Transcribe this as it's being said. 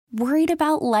Worried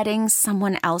about letting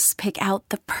someone else pick out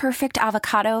the perfect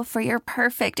avocado for your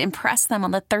perfect impress them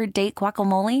on the third date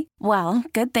guacamole? Well,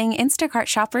 good thing Instacart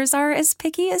shoppers are as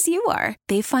picky as you are.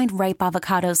 They find ripe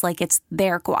avocados like it's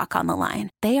their guac on the line.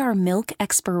 They are milk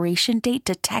expiration date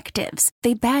detectives.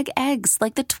 They bag eggs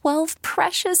like the 12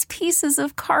 precious pieces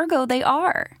of cargo they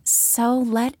are. So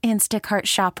let Instacart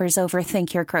shoppers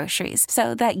overthink your groceries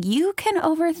so that you can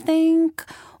overthink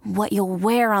what you'll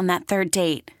wear on that third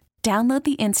date. Download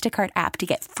the Instacart app to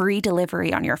get free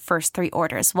delivery on your first 3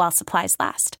 orders while supplies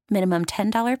last. Minimum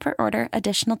 $10 per order.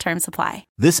 Additional terms apply.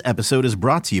 This episode is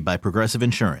brought to you by Progressive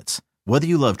Insurance. Whether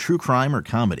you love true crime or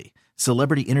comedy,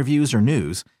 celebrity interviews or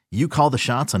news, you call the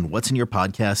shots on what's in your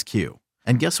podcast queue.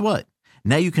 And guess what?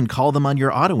 Now you can call them on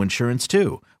your auto insurance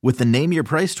too with the Name Your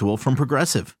Price tool from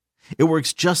Progressive. It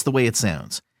works just the way it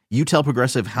sounds. You tell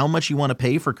Progressive how much you want to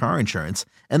pay for car insurance,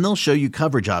 and they'll show you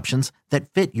coverage options that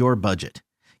fit your budget.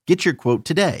 Get your quote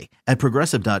today at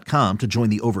Progressive.com to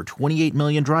join the over 28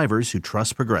 million drivers who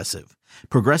trust Progressive.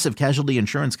 Progressive Casualty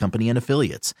Insurance Company and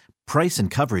Affiliates. Price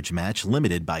and coverage match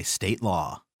limited by state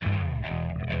law.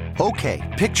 Okay,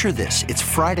 picture this. It's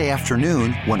Friday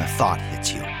afternoon when a thought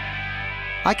hits you.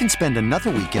 I can spend another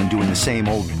weekend doing the same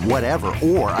old whatever,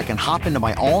 or I can hop into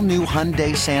my all-new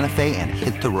Hyundai Santa Fe and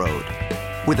hit the road.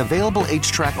 With available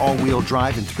H-Track all-wheel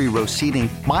drive and 3-row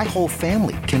seating, my whole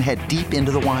family can head deep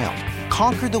into the wild.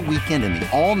 Conquer the weekend in the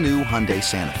all-new Hyundai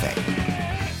Santa Fe.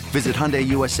 Visit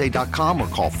HyundaiUSA.com or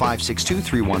call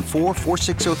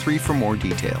 562-314-4603 for more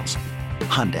details.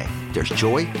 Hyundai, there's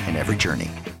joy in every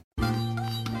journey.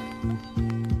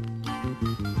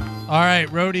 All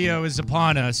right, rodeo is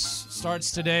upon us.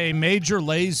 Starts today, Major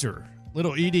Lazer.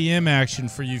 Little EDM action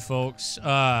for you folks.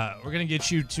 We're going to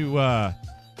get you to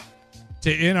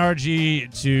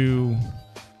NRG to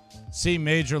see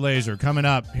Major Lazer coming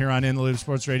up here on In the Loop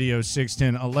Sports Radio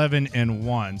 610, 11 and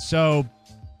 1. So,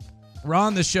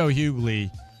 Ron the Show Hughley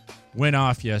went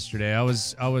off yesterday. I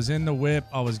was in the whip.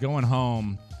 I was going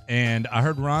home, and I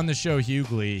heard Ron the Show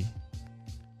Hughley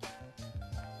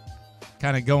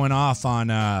kind of going off on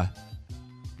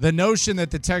the notion that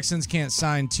the Texans can't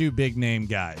sign 2 big-name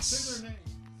guys.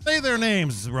 Say their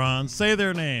names, Ron. Say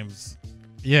their names.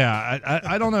 Yeah,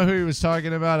 I don't know who he was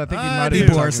talking about. I think he might have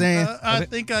people are saying. I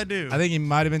think I do. I think he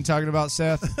might have been talking about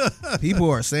Seth. People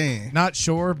are saying. Not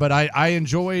sure, but I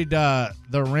enjoyed the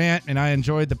rant and I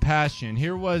enjoyed the passion.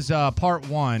 Here was part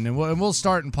 1, and we'll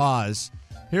start and pause.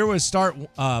 Here was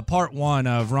part 1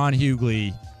 of Ron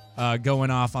Hughley going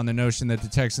off on the notion that the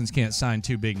Texans can't sign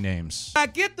 2 big names. I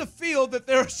get the feel that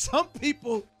there are some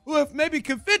people who have maybe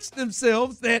convinced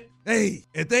themselves that, hey,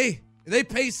 if they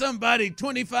pay somebody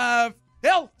 $25,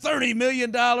 hell, $30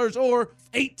 million or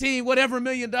 18, whatever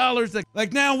 $million,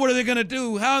 like now what are they going to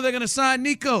do? How are they going to sign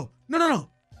Nico? No.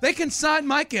 They can sign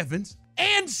Mike Evans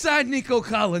and sign Nico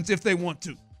Collins if they want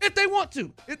to. If they want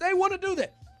to do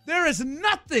that. There is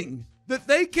nothing that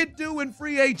they can do in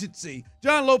free agency.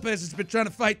 John Lopez has been trying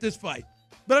to fight this fight.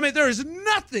 But, I mean, there is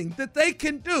nothing that they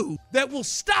can do that will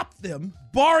stop them,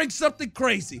 barring something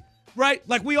crazy, right?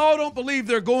 Like, we all don't believe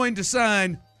they're going to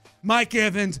sign Mike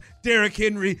Evans, Derrick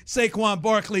Henry, Saquon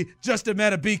Barkley, Justin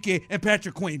Madubuike, and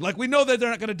Patrick Queen. Like, we know that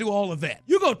they're not going to do all of that.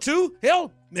 You go 2,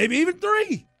 hell, maybe even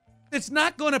 3. It's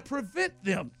not going to prevent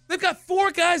them. They've got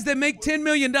 4 guys that make $10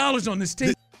 million on this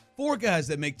team. 4 guys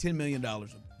that make $10 million.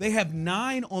 They have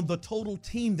 9 on the total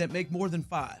team that make more than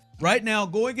 5. Right now,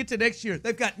 going into next year,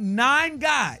 they've got 9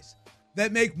 guys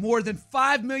that make more than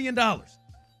 $5 million.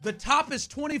 The top is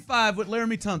 25 with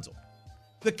Laramie Tunsil.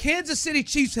 The Kansas City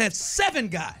Chiefs have 7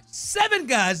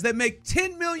 guys that make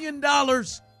 $10 million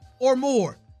or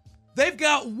more. They've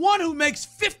got one who makes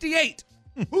 58,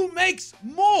 who makes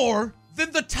more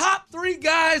than the top 3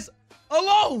 guys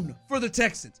alone for the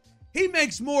Texans. He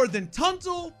makes more than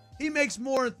Tunsil. He makes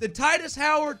more than Titus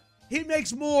Howard. He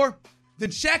makes more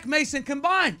than Shaq Mason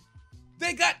combined.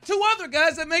 They got 2 other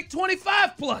guys that make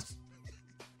 25 plus.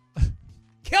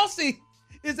 Kelsey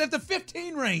is at the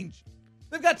 15 range.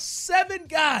 They've got 7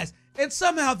 guys, and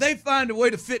somehow they find a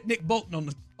way to fit Nick Bolton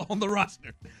on the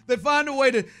roster. They find a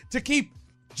way to keep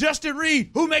Justin Reed,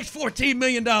 who makes $14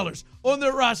 million, on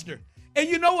their roster. And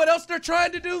you know what else they're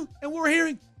trying to do? And we're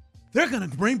hearing they're going to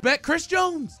bring back Chris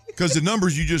Jones. Because the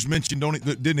numbers you just mentioned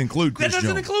didn't include Chris Jones. That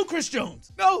doesn't include Chris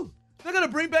Jones. No, they're going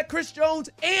to bring back Chris Jones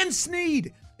and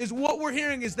Snead is what we're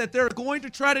hearing, is that they're going to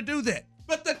try to do that.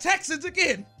 But the Texans,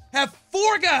 again, have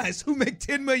 4 guys who make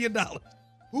 $10 million.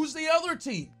 Who's the other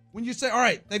team? When you say, all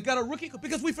right, they've got a rookie,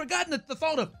 because we've forgotten the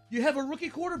thought of you have a rookie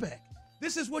quarterback.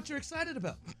 This is what you're excited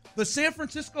about. The San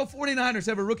Francisco 49ers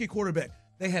have a rookie quarterback.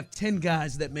 They have 10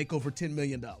 guys that make over $10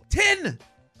 million. 10!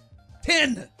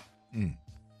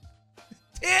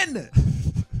 10.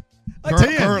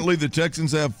 Currently, the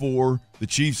Texans have 4, the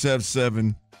Chiefs have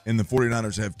 7, and the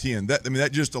 49ers have 10. That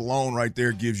just alone right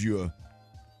there gives you a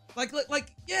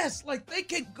Yes, they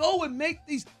can go and make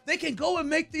these. They can go and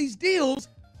make these deals,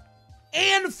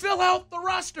 and fill out the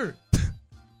roster.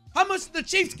 How much did the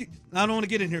Chiefs get? I don't want to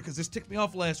get in here because this ticked me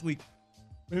off last week.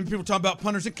 When people talking about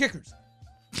punters and kickers.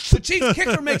 The Chiefs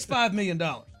kicker makes $5 million.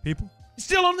 People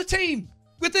still on the team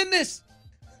within this.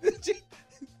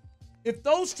 If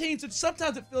those teams,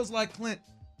 sometimes it feels like, Clint,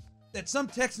 that some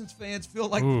Texans fans feel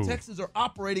like the Texans are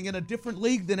operating in a different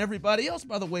league than everybody else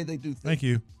by the way they do things. Thank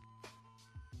you.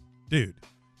 Dude,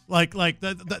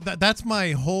 that's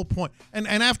my whole point. And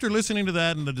after listening to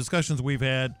that and the discussions we've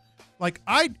had,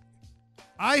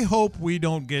 I hope we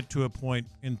don't get to a point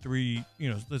in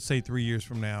let's say 3 years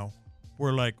from now,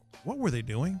 where what were they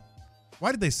doing?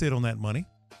 Why did they sit on that money?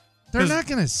 They're not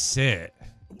going to sit.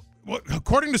 Well,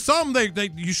 according to some,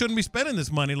 you shouldn't be spending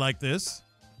this money like this.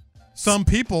 Some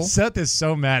people. Seth is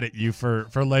so mad at you for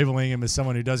labeling him as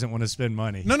someone who doesn't want to spend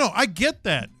money. No, I get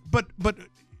that, but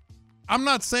I'm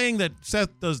not saying that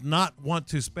Seth does not want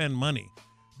to spend money,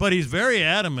 but he's very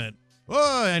adamant.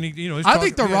 Oh, and I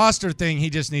think the roster thing he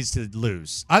just needs to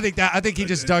lose. I think he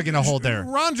just dug in a hole there.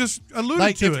 Ron just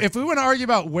alluded to it. If we want to argue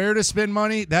about where to spend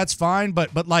money, that's fine.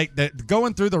 But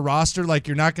going through the roster,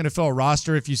 you're not going to fill a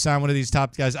roster if you sign one of these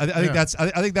top guys. I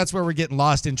think that's where we're getting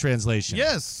lost in translation.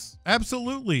 Yes,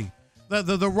 absolutely.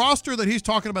 The roster that he's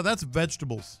talking about, that's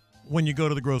vegetables when you go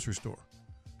to the grocery store.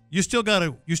 You still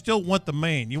want the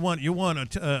main. You want a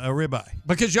ribeye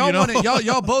because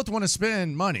y'all both want to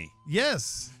spend money.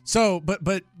 Yes. So,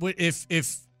 but if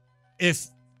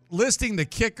listing the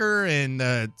kicker and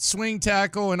the swing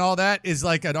tackle and all that is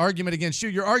like an argument against you,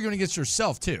 you're arguing against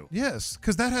yourself too. Yes,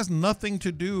 because that has nothing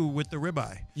to do with the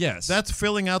ribeye. Yes, that's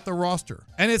filling out the roster,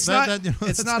 and it's not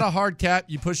a hard cap.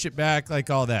 You push it back like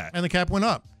all that, and the cap went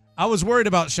up. I was worried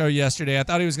about Show yesterday. I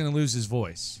thought he was going to lose his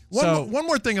voice. One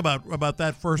more thing about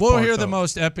that first. We'll part, hear though. the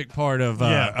most epic part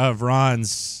of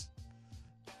Ron's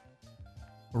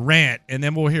rant, and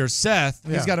then we'll hear Seth.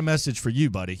 Yeah. He's got a message for you,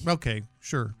 buddy. Okay,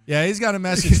 sure. Yeah, he's got a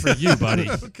message for you, buddy.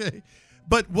 Okay.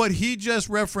 But what he just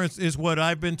referenced is what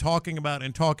I've been talking about.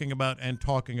 The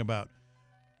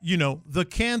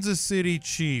Kansas City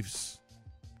Chiefs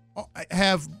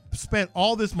have spent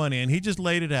all this money, and he just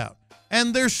laid it out.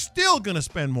 And they're still going to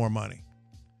spend more money.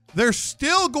 They're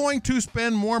still going to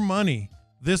spend more money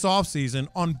this offseason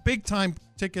on big-time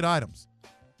ticket items.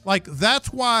 That's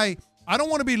why I don't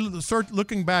want to be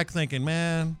looking back thinking,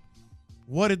 man,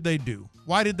 what did they do?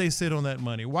 Why did they sit on that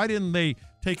money? Why didn't they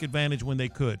take advantage when they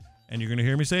could? And you're going to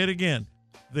hear me say it again.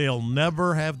 They'll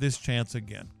never have this chance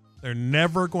again. They're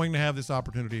never going to have this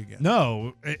opportunity again.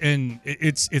 No, and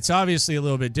it's obviously a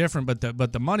little bit different, but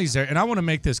the money's there. And I want to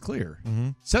make this clear. Mm-hmm.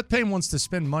 Seth Payne wants to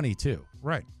spend money too.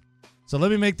 Right. So let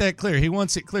me make that clear. He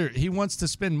wants it clear. He wants to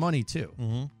spend money too.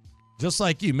 Mm-hmm. Just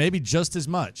like you, maybe just as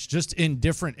much, just in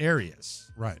different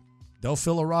areas. Right. They'll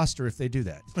fill a roster if they do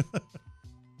that.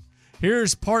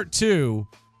 Here's part 2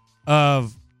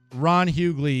 of Ron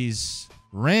Hughley's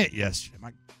rant yesterday.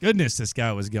 My goodness, this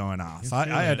guy was going off. I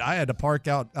had to park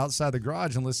outside the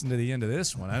garage and listen to the end of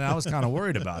this one, and I was kind of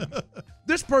worried about him.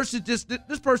 This person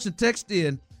texted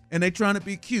in, and they trying to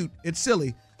be cute. It's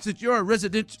silly. Since you're a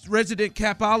resident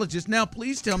capologist, now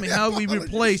please tell me how we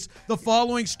replace the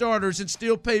following starters and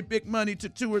still pay big money to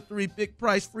 2 or 3 big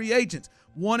price free agents.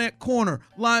 1 at corner,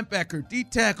 linebacker, D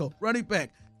tackle, running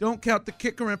back. Don't count the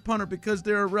kicker and punter because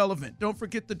they're irrelevant. Don't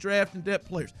forget the draft and depth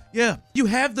players. Yeah, you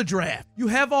have the draft. You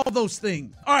have all those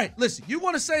things. All right, listen, you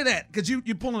want to say that because you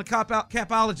pulling a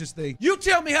capologist thing. You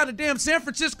tell me how the damn San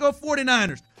Francisco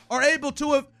 49ers are able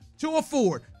to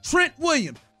afford Trent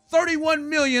Williams, $31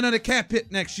 million on a cap hit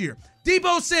next year.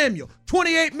 Deebo Samuel,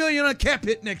 $28 million on a cap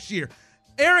hit next year.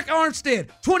 Eric Armstead,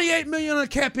 $28 million on a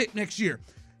cap hit next year.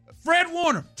 Fred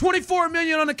Warner, $24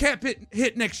 million on a cap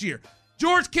hit next year.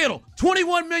 George Kittle,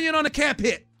 $21 million on a cap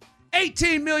hit.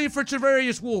 $18 million for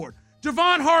Travarius Ward.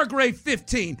 Javon Hargrave,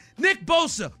 $15. Nick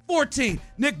Bosa, $14.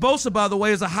 Nick Bosa, by the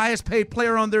way, is the highest paid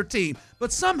player on their team.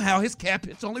 But somehow his cap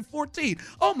hit's only $14.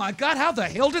 Oh, my God, how the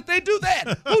hell did they do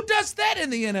that? Who does that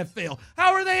in the NFL?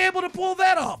 How are they able to pull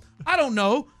that off? I don't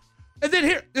know. And then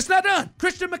here, it's not done.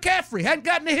 Christian McCaffrey, hadn't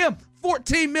gotten to him,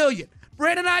 $14 million.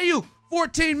 Brandon Ayuk,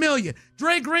 $14 million.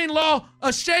 Dre Greenlaw,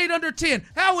 a shade under 10.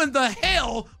 How in the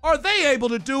hell are they able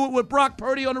to do it with Brock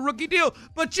Purdy on a rookie deal,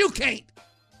 but you can't?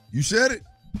 You said it.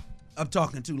 I'm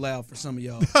talking too loud for some of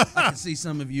y'all. I can see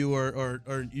some of you are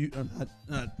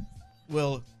not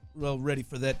well ready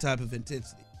for that type of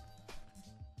intensity.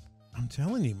 I'm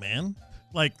telling you, man.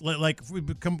 Like if we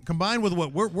combine with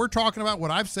what we're talking about,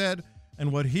 what I've said,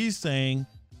 and what he's saying,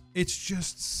 It's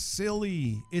just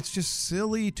silly. It's just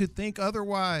silly to think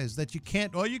otherwise, that you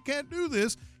can't do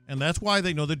this. And that's why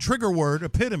they know the trigger word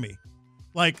epitome.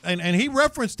 Like, and he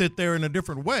referenced it there in a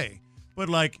different way. But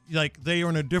like they are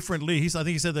in a different league. I think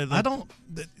he said that. I don't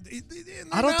think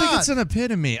it's an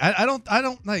epitome. I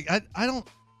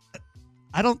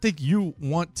don't think you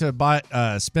want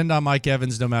to spend on Mike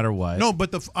Evans no matter what. No,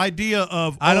 but the idea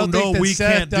of we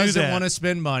Seth can't doesn't want to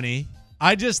spend money.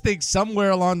 I just think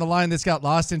somewhere along the line this got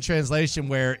lost in translation.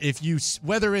 Where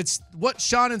whether it's what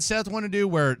Sean and Seth want to do,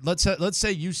 where let's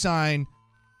say you sign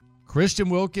Christian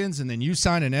Wilkins and then you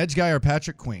sign an edge guy or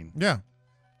Patrick Queen. Yeah.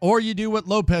 Or you do what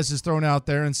Lopez has thrown out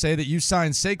there and say that you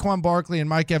sign Saquon Barkley and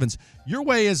Mike Evans. Your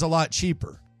way is a lot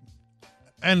cheaper.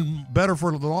 And better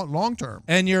for the long term.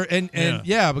 And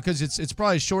because it's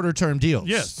probably shorter term deals.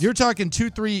 Yes. You're talking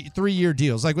 3-year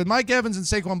deals. Like with Mike Evans and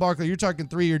Saquon Barkley, you're talking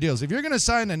 3-year deals. If you're going to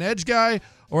sign an edge guy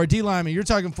or a D lineman, you're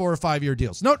talking 4 or 5 year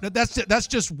deals. No, that's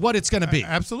just what it's going to be.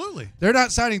 Absolutely. They're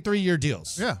not signing 3-year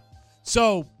deals. Yeah.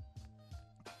 So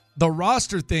the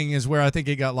roster thing is where I think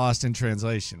it got lost in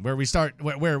translation. Where we start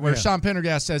where Sean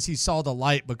Pendergast says he saw the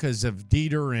light because of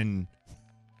Dieter and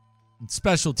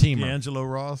special teamer D'Angelo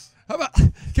Ross. How about,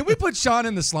 can we put Sean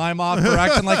in the slime off for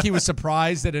acting like he was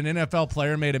surprised that an NFL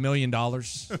player made $1 million? I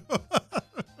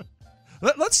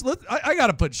got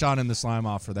to put Sean in the slime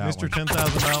off for that Mr. one.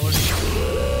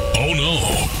 $10,000. Oh no.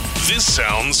 This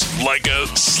sounds like a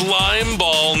slime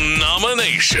ball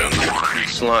nomination.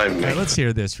 Slime me. Right, let's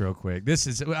hear this real quick. This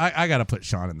is I got to put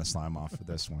Sean in the slime off for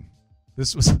this one.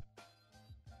 This was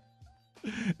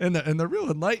and the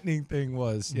real enlightening thing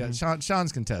was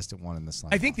Sean's contestant won in the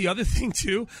slime. I think the other thing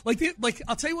too, like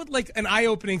I'll tell you what, like an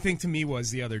eye-opening thing to me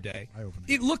was the other day.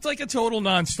 It looked like a total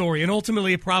non-story, and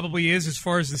ultimately it probably is as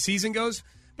far as the season goes.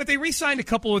 But they re-signed a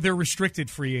couple of their restricted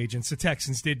free agents. The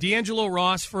Texans did. D'Angelo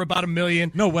Ross for about $1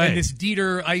 million. No way. And this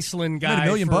Dieter Iceland guy $1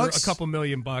 million for bucks? a couple $1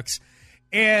 million.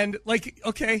 And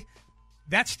okay,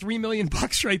 that's $3 million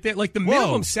right there. Like the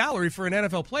minimum salary for an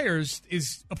NFL player is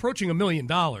approaching $1 million.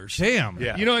 Damn.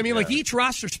 Yeah. You know what I mean? Like each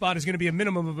roster spot is going to be a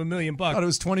minimum of $1 million. I thought it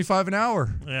was $25 an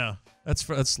hour. Yeah. That's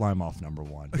slime off number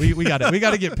one. We got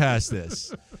to get past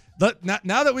this.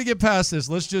 Now that we get past this,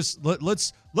 let's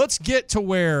get to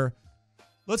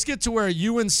where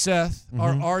you and Seth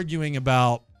are arguing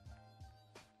about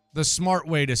the smart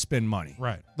way to spend money.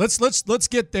 Right. Let's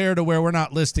get there to where we're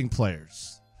not listing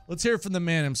players. Let's hear from the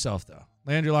man himself, though.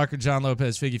 Landry Locker, John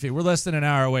Lopez, Figgy Fig. We're less than an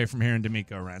hour away from hearing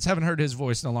D'Amico Rance. Haven't heard his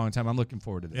voice in a long time. I'm looking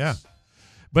forward to this. Yeah.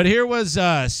 But here was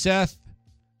Seth,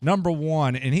 number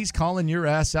one, and he's calling your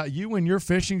ass out. You and your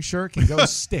fishing shirt can go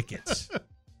stick it.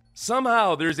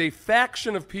 Somehow there's a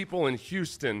faction of people in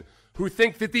Houston who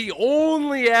think that the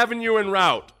only avenue and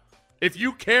route, if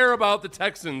you care about the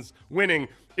Texans winning,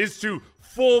 is to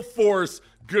full force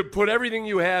put everything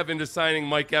you have into signing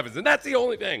Mike Evans. And that's the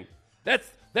only thing. That's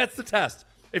the test.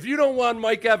 If you don't want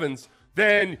Mike Evans,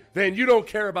 then you don't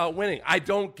care about winning. I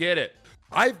don't get it.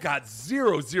 I've got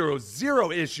zero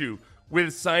issue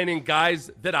with signing guys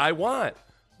that I want.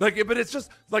 But it's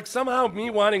just like somehow me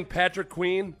wanting Patrick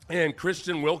Queen and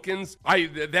Christian Wilkins,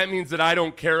 that means that I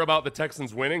don't care about the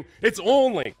Texans winning. It's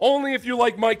only if you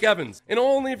like Mike Evans and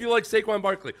only if you like Saquon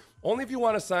Barkley. Only if you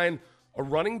want to sign a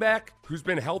running back who's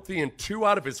been healthy in 2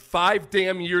 out of his 5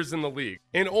 damn years in the league.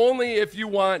 And only if you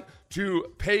want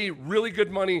to pay really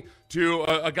good money to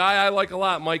a guy I like a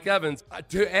lot, Mike Evans,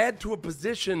 to add to a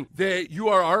position that you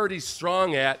are already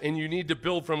strong at and you need to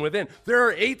build from within. There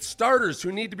are 8 starters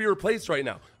who need to be replaced right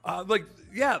now.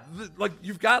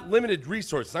 You've got limited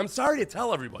resources. I'm sorry to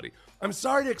tell everybody. I'm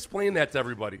sorry to explain that to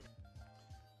everybody.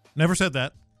 Never said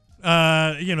that.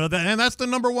 And that's the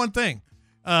number one thing.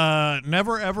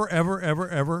 Never, ever, ever, ever,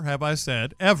 ever have I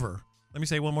said, ever, let me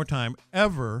say one more time,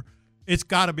 ever, it's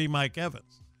got to be Mike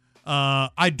Evans.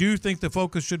 I do think the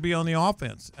focus should be on the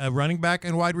offense, running back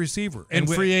and wide receiver. And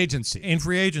free agency. In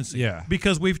free agency. Yeah.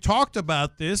 Because we've talked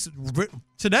about this.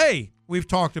 Today, we've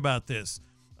talked about this.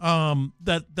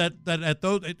 That at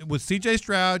those with C.J.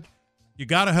 Stroud, you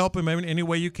got to help him any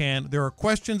way you can. There are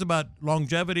questions about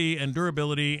longevity and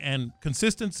durability and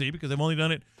consistency because they've only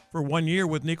done it for 1 year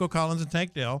with Nico Collins and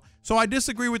Tank Dell. So I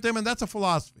disagree with them, and that's a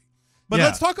philosophy. But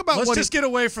let's talk about let's just get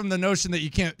away from the notion that you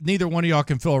can't. Neither one of y'all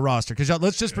can fill a roster because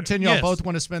let's just pretend y'all both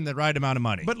want to spend the right amount of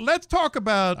money. But let's talk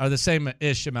about the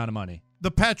same-ish amount of money.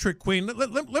 The Patrick Queen.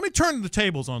 Let me turn the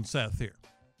tables on Seth here.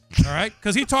 All right,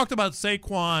 because he talked about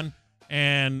Saquon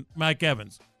and Mike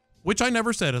Evans, which I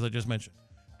never said, as I just mentioned.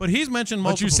 But he's mentioned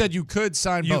multiple. But you said you could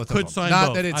sign both. You could of them. sign Not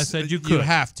both. That it's, I said you could. You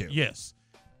have to. Yes.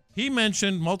 He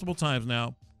mentioned multiple times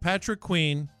now Patrick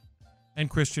Queen and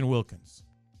Christian Wilkins.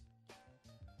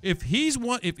 if he's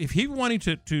wanting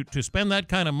to spend that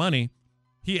kind of money,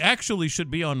 he actually should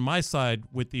be on my side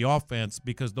with the offense,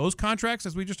 because those contracts,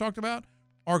 as we just talked about,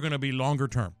 are going to be longer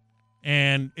term,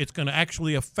 and it's going to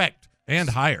actually affect and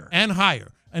higher, and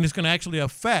it's going to actually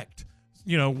affect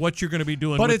what you're going to be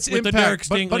doing. But with, it's with impact.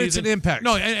 The but it's an impact.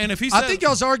 No, and if he says, I think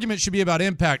y'all's argument should be about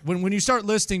impact. When you start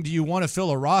listing, do you want to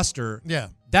fill a roster? Yeah.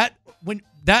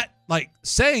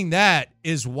 Saying that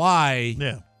is why.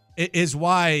 Yeah. It is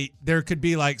why there could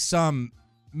be like some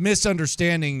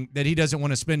misunderstanding that he doesn't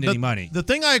want to spend any money. The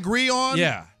thing I agree on,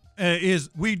 is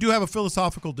we do have a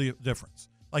philosophical difference.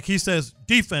 Like he says,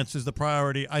 defense is the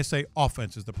priority. I say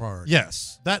offense is the priority.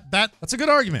 Yes, that's a good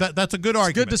argument. That's a good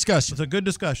argument. Good discussion. It's a good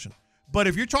discussion. But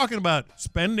if you're talking about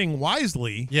spending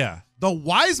wisely, the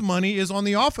wise money is on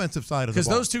the offensive side of the ball.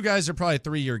 Because those two guys are probably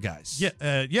 3-year guys.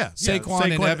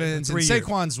 Saquon and Evans, and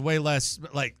Saquon's way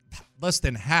less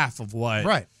than half of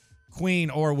what Queen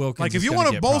or Wilkins. Like if you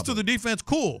want to bolster the defense,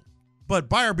 cool, but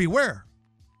buyer beware,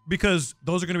 because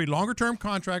those are going to be longer term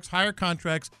contracts, higher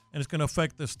contracts, and it's going to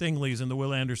affect the Stingleys and the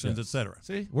Will Andersons, et cetera.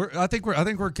 See, I think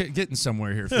we're getting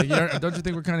somewhere here. Don't you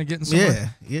think we're kind of getting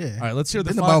somewhere? Yeah. All right, let's hear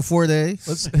the final. About 4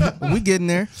 days. We getting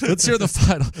there. Let's hear the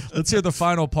final. Let's hear the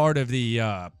final part of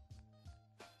the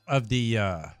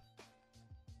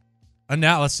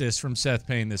analysis from Seth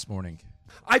Payne this morning.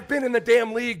 I've been in the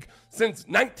damn league since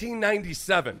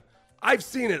 1997. I've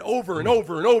seen it over and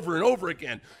over and over and over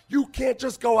again. You can't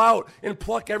just go out and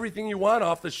pluck everything you want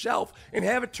off the shelf and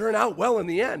have it turn out well in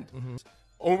the end.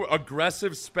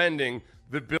 Aggressive spending,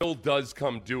 the bill does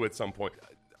come due at some point.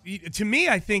 To me,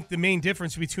 I think the main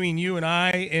difference between you and I,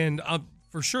 and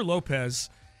for sure Lopez,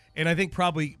 and I think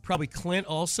probably Clint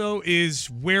also,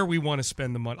 is where we want to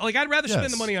spend the money. Like, I'd rather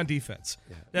spend the money on defense.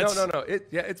 Yeah. No.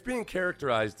 It's being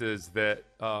characterized as that.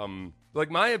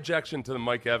 My objection to the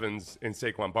Mike Evans and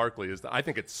Saquon Barkley is that I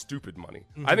think it's stupid money.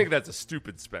 I think that's a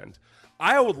stupid spend.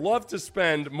 I would love to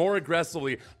spend more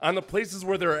aggressively on the places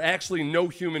where there are actually no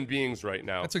human beings right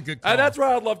now. That's a good call. And that's where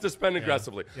I'd love to spend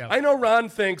aggressively. Yeah. I know Ron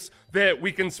thinks that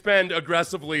we can spend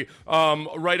aggressively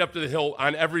right up to the hill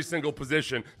on every single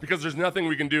position because there's nothing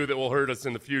we can do that will hurt us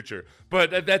in the future.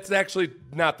 But that's actually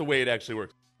not the way it actually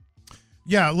works.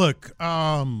 Yeah, look,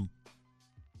 I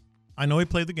know he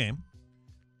played the game.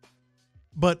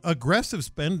 But aggressive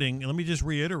spending, and let me just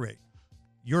reiterate,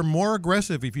 you're more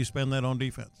aggressive if you spend that on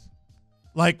defense.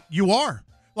 Like you are.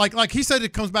 Like he said,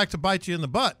 it comes back to bite you in the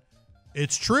butt.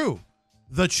 It's true.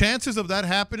 The chances of that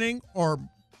happening are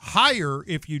higher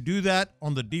if you do that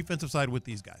on the defensive side with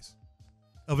these guys.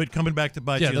 Of it coming back to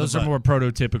bite you in the butt. Yeah, those are more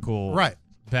prototypical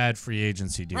bad free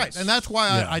agency deals. Right, and that's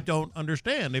why I don't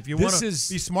understand. If you want to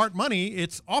be smart money,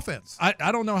 it's offense.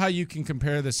 I don't know how you can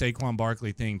compare the Saquon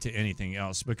Barkley thing to anything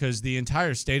else, because the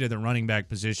entire state of the running back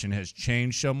position has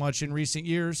changed so much in recent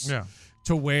years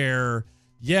to where,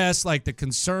 yes, like the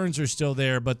concerns are still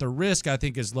there, but the risk, I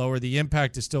think, is lower. The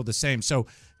impact is still the same. So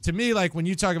to me, like when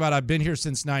you talk about I've been here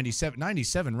since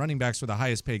 97 running backs were the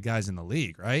highest paid guys in the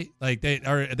league, right? Like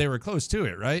they were close to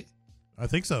it, right? I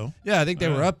think so. Yeah, I think they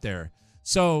were up there.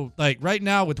 So, like, right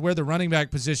now with where the running back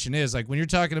position is, like, when you're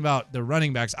talking about the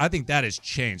running backs, I think that has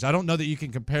changed. I don't know that you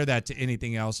can compare that to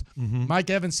anything else. Mike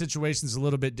Evans' situation is a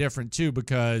little bit different, too,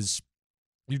 because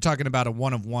you're talking about a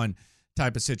one-of-one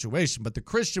type of situation. But the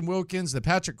Christian Wilkins, the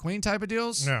Patrick Queen type of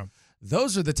deals,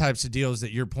 those are the types of deals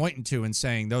that you're pointing to and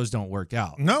saying those don't work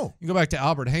out. No. You go back to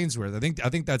Albert Hainsworth. I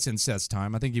think that's in Seth's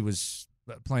time. I think he was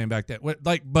playing back that way.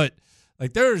 But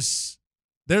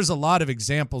there's a lot of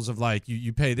examples of like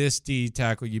you pay this D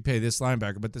tackle, you pay this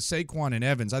linebacker, but the Saquon and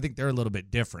Evans, I think they're a little bit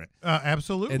different.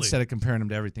 Absolutely. Instead of comparing them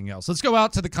to everything else. Let's go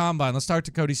out to the Combine. Let's talk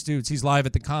to Cody Stoots. He's live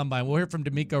at the Combine. We'll hear from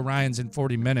D'Amico Ryans in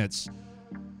 40 minutes.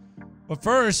 But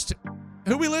first,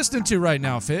 who we listening to right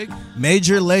now, Fig?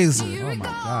 Major Lazer. Oh, my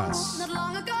gosh.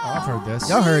 Oh, I've heard this.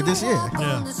 Y'all heard this,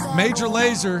 yeah. Major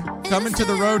Lazer coming to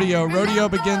the rodeo. Rodeo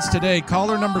begins today.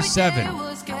 Caller number 7.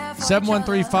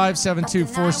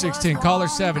 713-572-4610. Caller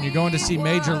 7, you're going to see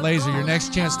Major Lazer. Your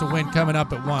next chance to win coming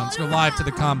up at 1. Let's go live to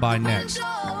the Combine next.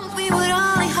 We would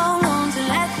only hold on to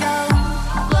let go.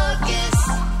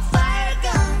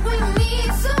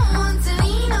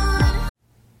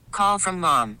 Call from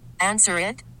mom. Answer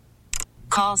it.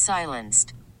 Call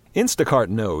silenced. Instacart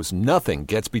knows nothing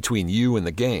gets between you and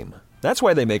the game. That's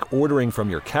why they make ordering from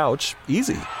your couch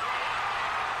easy.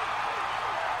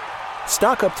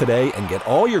 Stock up today and get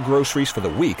all your groceries for the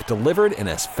week delivered in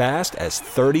as fast as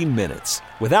 30 minutes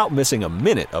without missing a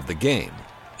minute of the game.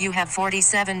 You have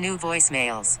 47 new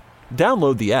voicemails.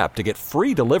 Download the app to get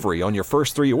free delivery on your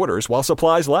first 3 orders while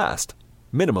supplies last.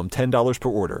 Minimum $10 per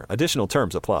order. Additional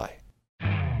terms apply.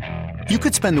 You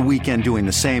could spend the weekend doing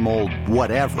the same old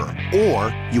whatever,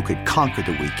 or you could conquer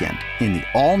the weekend in the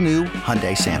all-new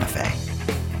Hyundai Santa Fe.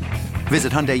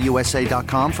 Visit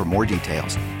HyundaiUSA.com for more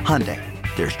details. Hyundai,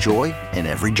 there's joy in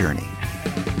every journey.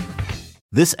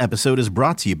 This episode is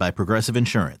brought to you by Progressive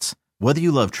Insurance. Whether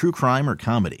you love true crime or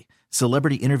comedy,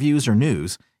 celebrity interviews or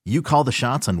news, you call the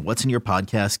shots on what's in your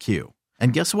podcast queue.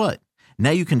 And guess what?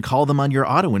 Now you can call them on your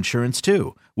auto insurance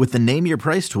too with the Name Your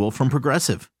Price tool from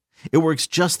Progressive. It works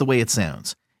just the way it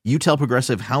sounds. You tell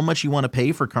Progressive how much you want to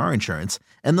pay for car insurance,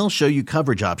 and they'll show you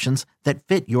coverage options that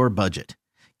fit your budget.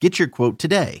 Get your quote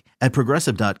today at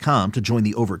Progressive.com to join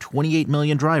the over 28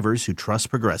 million drivers who trust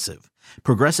Progressive.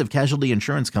 Progressive Casualty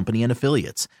Insurance Company and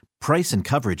Affiliates. Price and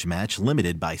coverage match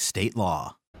limited by state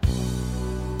law. All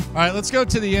right, let's go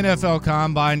to the NFL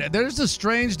Combine. There's a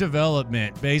strange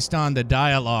development based on the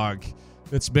dialogue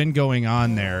that's been going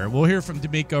on there. We'll hear from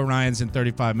D'Amico Ryans in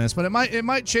 35 minutes, but it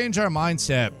might change our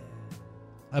mindset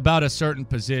about a certain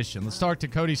position. Let's talk to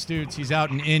Cody Stoots. He's out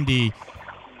in Indy.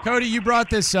 Cody, you brought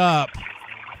this up.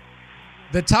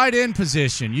 The tight end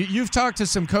position. You've talked to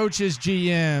some coaches,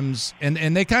 GMs,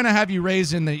 and they kind of have you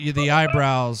raising the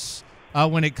eyebrows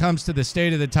when it comes to the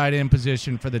state of the tight end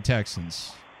position for the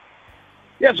Texans.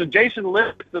 Yeah, so Jason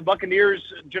Lipp, the Buccaneers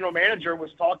general manager,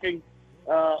 was talking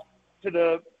to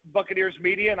the Buccaneers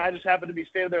media, and I just happened to be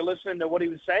standing there listening to what he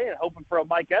was saying, hoping for a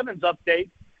Mike Evans update.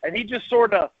 And he just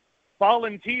sort of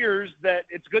volunteers that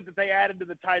it's good that they added to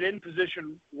the tight end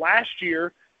position last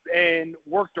year and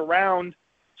worked around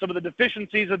some of the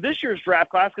deficiencies of this year's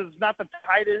draft class, because it's not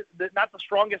not the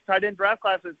strongest tight end draft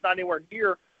class. It's not anywhere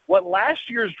near what last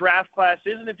year's draft class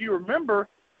is. And if you remember,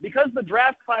 because the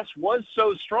draft class was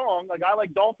so strong, a guy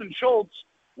like Dalton Schultz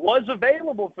was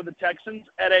available for the Texans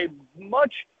at a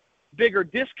much bigger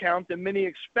discount than many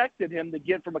expected him to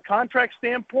get from a contract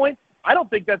standpoint. I don't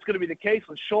think that's going to be the case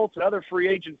with Schultz and other free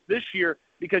agents this year,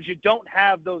 because you don't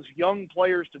have those young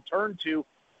players to turn to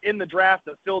in the draft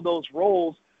to fill those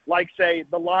roles like, say,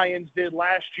 the Lions did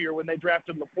last year when they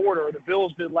drafted Laporta, or the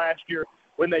Bills did last year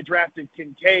when they drafted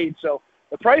Kincaid. So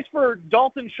the price for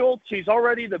Dalton Schultz, he's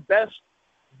already the best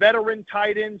veteran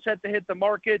tight end set to hit the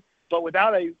market, but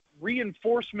without a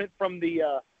reinforcement from the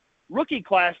rookie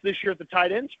class this year at the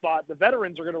tight end spot, the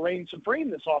veterans are going to reign supreme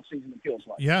this offseason, it feels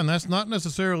like. Yeah, and that's not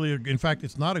necessarily, in fact,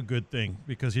 it's not a good thing,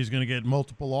 because he's going to get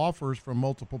multiple offers from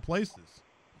multiple places.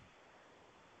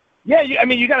 Yeah, I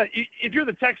mean, you got to, if you're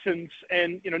the Texans,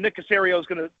 and Nick Caserio is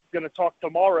going to talk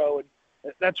tomorrow,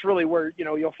 and that's really where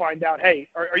you'll find out. Hey,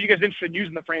 are you guys interested in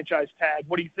using the franchise tag?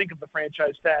 What do you think of the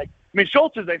franchise tag? I mean,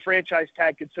 Schultz is a franchise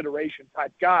tag consideration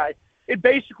type guy. It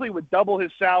basically would double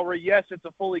his salary. Yes, it's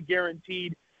a fully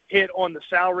guaranteed hit on the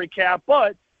salary cap,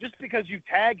 but just because you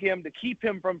tag him to keep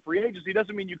him from free agency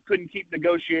doesn't mean you couldn't keep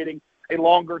negotiating a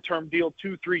longer-term deal,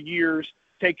 2-3 years.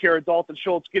 Take care of Dalton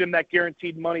Schultz, get him that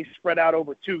guaranteed money spread out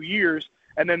over 2 years,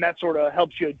 and then that sort of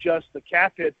helps you adjust the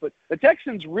cap hit. But the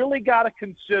Texans really got to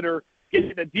consider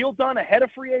getting a deal done ahead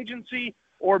of free agency,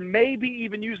 or maybe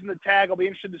even using the tag. I'll be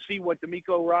interested to see what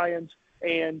D'Amico Ryans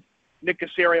and Nick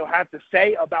Caserio have to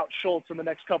say about Schultz in the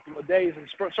next couple of days, and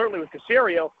certainly with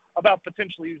Caserio about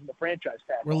potentially using the franchise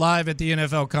tag. We're live at the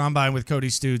NFL Combine with Cody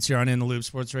Stoots here on In the Loop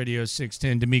Sports Radio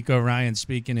 610. D'Amico Ryans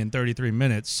speaking in 33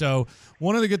 minutes. So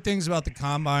one of the good things about the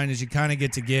Combine is you kind of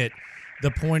get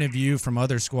the point of view from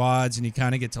other squads, and you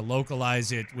kind of get to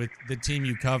localize it with the team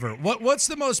you cover. What's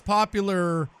the most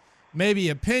popular maybe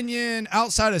opinion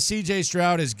outside of C.J.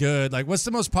 Stroud is good? Like, what's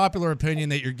the most popular opinion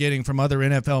that you're getting from other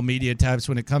NFL media types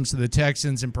when it comes to the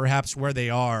Texans and perhaps where they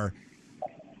are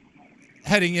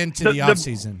heading into the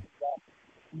offseason?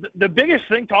 The biggest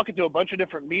thing, talking to a bunch of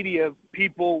different media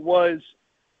people, was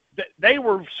that they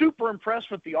were super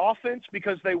impressed with the offense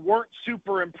because they weren't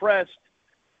super impressed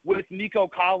with Nico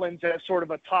Collins as sort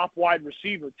of a top wide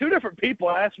receiver. Two different people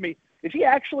asked me, is he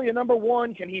actually a number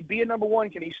one? Can he be a number one?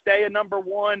 Can he stay a number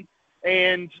one?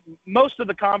 And most of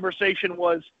the conversation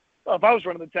was, well, if I was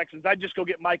running the Texans, I'd just go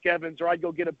get Mike Evans, or I'd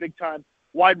go get a big-time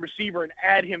wide receiver and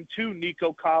add him to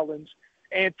Nico Collins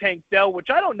and Tank Dell,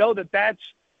 which I don't know that that's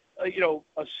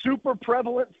a super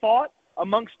prevalent thought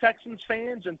amongst Texans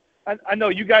fans. And I know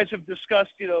you guys have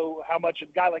discussed, how much a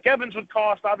guy like Evans would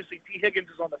cost. Obviously, T. Higgins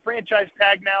is on the franchise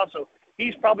tag now, so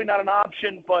he's probably not an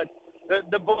option. But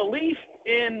the belief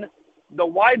in the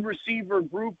wide receiver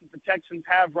group that the Texans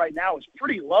have right now is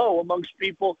pretty low amongst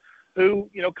people who,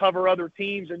 cover other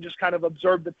teams and just kind of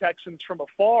observe the Texans from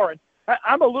afar. And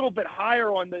I'm a little bit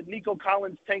higher on the Nico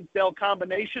Collins Tank Dell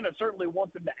combination. I certainly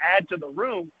want them to add to the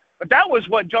room. But that was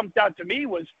what jumped out to me,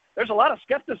 was there's a lot of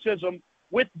skepticism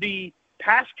with the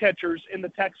pass catchers in the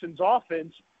Texans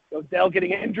offense. Dell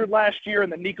getting injured last year,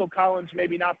 and then Nico Collins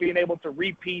maybe not being able to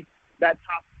repeat that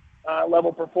top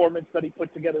level performance that he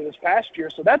put together this past year.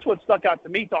 So that's what stuck out to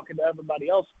me talking to everybody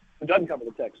else who doesn't cover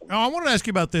the Texans. Now, I want to ask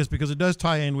you about this because it does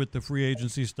tie in with the free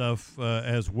agency stuff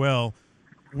as well.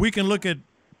 We can look at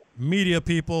media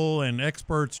people and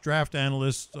experts, draft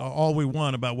analysts, all we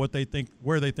want about what they think,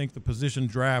 where they think the position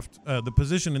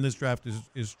in this draft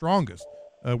is strongest,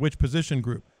 which position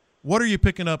group. What are you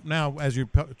picking up now as you're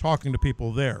talking to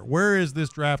people there? Where is this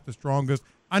draft the strongest?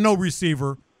 I know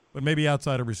receiver, but maybe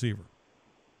outside of receiver.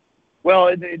 Well,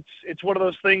 it's one of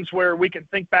those things where we can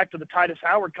think back to the Titus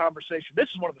Howard conversation. This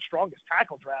is one of the strongest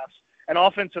tackle drafts and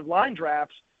offensive line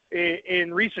drafts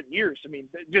in recent years. I mean,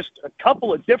 just a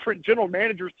couple of different general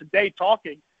managers today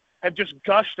talking have just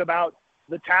gushed about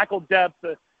the tackle depth.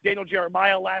 Daniel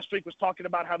Jeremiah last week was talking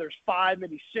about how there's 5,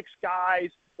 maybe 6 guys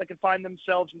that can find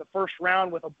themselves in the first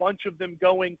round, with a bunch of them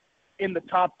going in the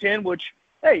top 10, which,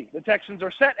 hey, the Texans are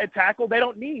set at tackle. They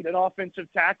don't need an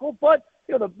offensive tackle, but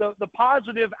you know, the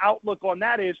positive outlook on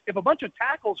that is if a bunch of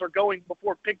tackles are going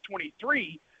before pick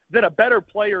 23, then a better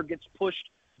player gets pushed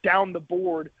down the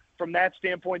board from that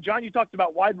standpoint. John, you talked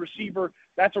about wide receiver.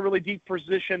 That's a really deep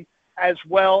position as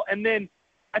well. And then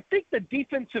I think the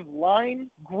defensive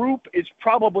line group is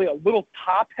probably a little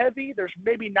top-heavy. There's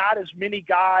maybe not as many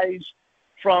guys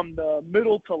from the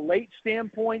middle to late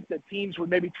standpoint that teams would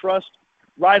maybe trust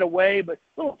right away, but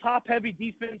a little top-heavy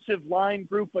defensive line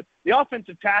group. But the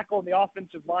offensive tackle and the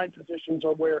offensive line positions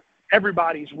are where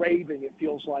everybody's raving, it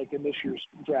feels like, in this year's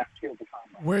draft here at the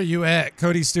Combine. Where are you at?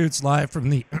 Cody Stoots live from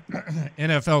the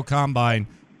NFL Combine.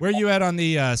 Where are you at on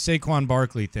the Saquon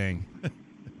Barkley thing?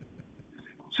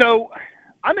 So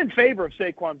I'm in favor of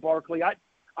Saquon Barkley.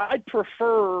 I'd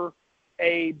prefer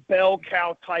a bell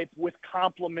cow type with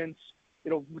compliments, you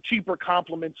know, cheaper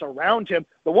compliments around him.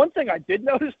 The one thing I did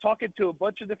notice talking to a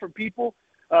bunch of different people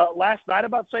last night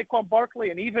about Saquon Barkley,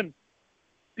 and even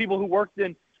people who worked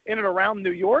in and around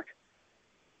New York,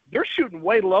 they're shooting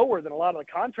way lower than a lot of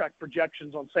the contract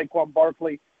projections on Saquon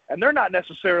Barkley, and they're not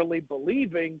necessarily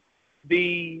believing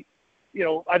the, you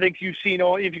know, I think you've seen,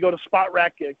 if you go to Spot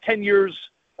Rack, 10 years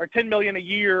or $10 million a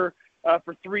year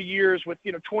for 3 years with,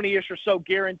 you know, 20-ish or so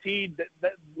guaranteed.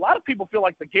 That a lot of people feel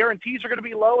like the guarantees are going to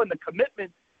be low and the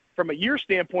commitment from a year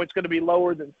standpoint is going to be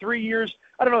lower than 3 years.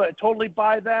 I don't know that I totally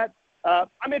buy that.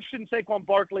 I'm interested in Saquon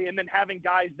Barkley and then having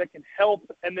guys that can help,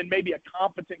 and then maybe a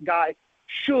competent guy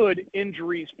should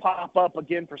injuries pop up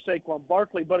again for Saquon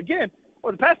Barkley. But again,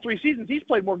 over the past 3 seasons, he's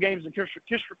played more games than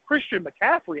Christian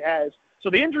McCaffrey has. So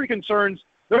the injury concerns,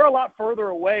 they're a lot further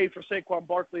away for Saquon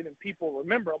Barkley than people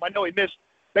remember him. I know he missed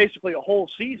basically a whole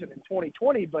season in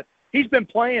 2020, but he's been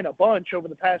playing a bunch over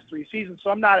the past 3 seasons, so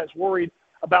I'm not as worried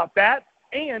about that.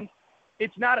 And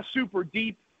it's not a super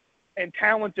deep and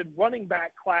talented running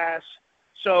back class,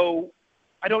 so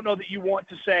I don't know that you want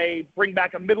to say bring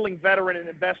back a middling veteran and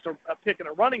invest a pick in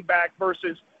a running back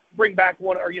versus bring back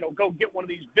one, or, you know, go get one of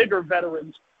these bigger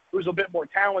veterans who's a bit more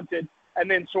talented and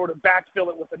then sort of backfill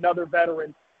it with another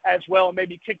veteran as well, and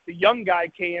maybe kick the young guy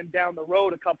can down the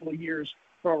road a couple of years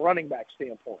from a running back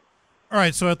standpoint. All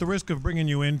right, so at the risk of bringing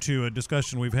you into a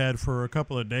discussion we've had for a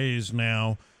couple of days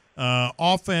now,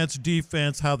 offense,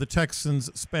 defense, how the Texans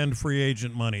spend free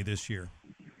agent money this year.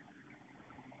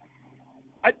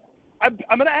 I'm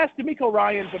going to ask DeMeco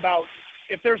Ryans about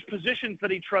if there's positions that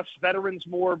he trusts veterans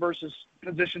more versus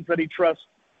positions that he trusts,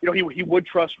 you know, he would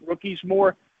trust rookies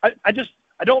more. I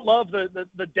don't love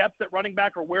the depth at running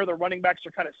back or where the running backs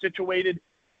are kind of situated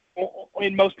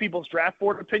in most people's draft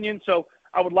board opinion. So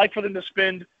I would like for them to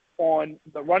spend on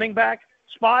the running back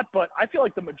spot, but I feel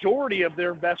like the majority of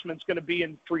their investment is going to be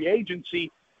in free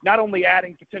agency, not only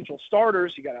adding potential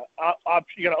starters. You got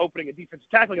to opening a defensive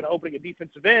tackle, you got to opening a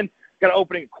defensive end, you got to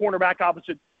opening a cornerback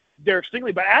opposite Derek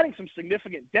Stingley, but adding some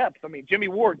significant depth. I mean, Jimmy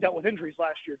Ward dealt with injuries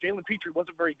last year. Jalen Petrie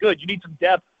wasn't very good. You need some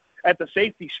depth at the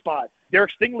safety spot.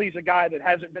 Derek Stingley's a guy that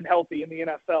hasn't been healthy in the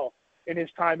NFL in his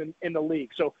time in the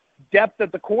league. So depth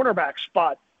at the cornerback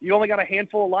spot. You only got a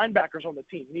handful of linebackers on the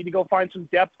team. You need to go find some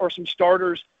depth or some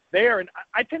starters there. And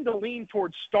I tend to lean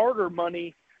towards starter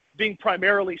money being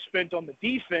primarily spent on the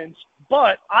defense,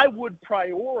 but I would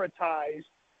prioritize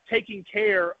taking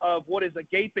care of what is a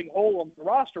gaping hole on the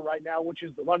roster right now, which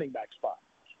is the running back spot.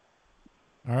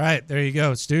 All right, there you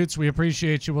go. Stoots, we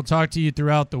appreciate you. We'll talk to you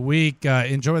throughout the week.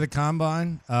 Enjoy the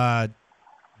Combine.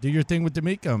 Do your thing with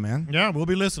DeMeco, man. Yeah, we'll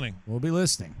be listening.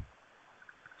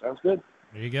 Sounds good.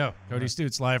 There you go. Cody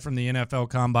Stoots live from the NFL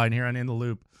Combine here on In the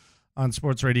Loop on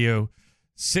Sports Radio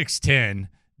 610.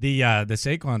 The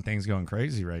Saquon thing's going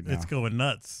crazy right now. It's going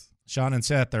nuts. Sean and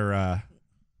Seth are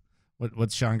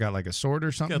what's Sean got, like a sword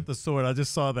or something? Got the sword. I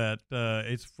just saw that.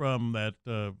 It's from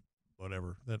that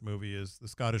whatever that movie is, the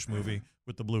Scottish movie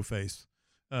with the blue face.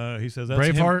 He says that's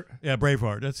Braveheart? Him. Yeah,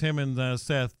 Braveheart. That's him and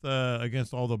Seth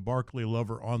against all the Barkley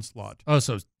lover onslaught. Oh,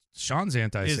 so Sean's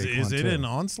anti-Saquon Is it too. an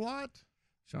onslaught?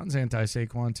 Sean's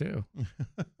anti-Saquon too. Oh,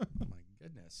 my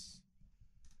goodness.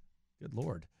 Good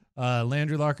Lord.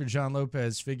 Landry Locker, John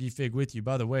Lopez, Figgy Fig with you.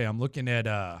 By the way, I'm looking at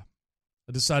I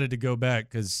decided to go back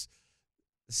because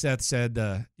Seth said,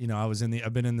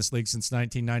 I've been in this league since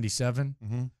 1997.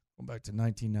 Mm-hmm. Going back to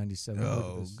 1997.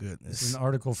 Oh, goodness. This is an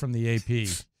article from the AP.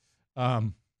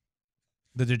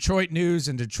 The Detroit News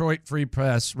and Detroit Free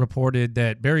Press reported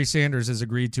that Barry Sanders has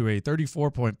agreed to a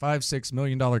 $34.56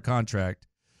 million contract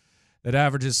that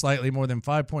averages slightly more than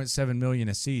 $5.7 million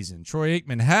a season. Troy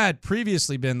Aikman had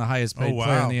previously been the highest paid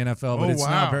player in the NFL, but it's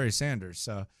now Barry Sanders.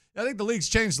 So I think the league's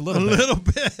changed a little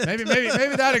bit. Maybe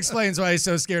that explains why he's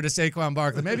so scared of Saquon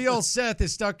Barkley. Maybe old Seth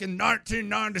is stuck in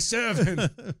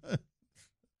 1997.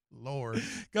 Lord.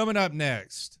 Coming up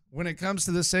next, when it comes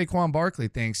to the Saquon Barkley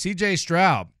thing, C.J.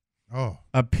 Stroud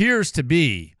appears to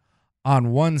be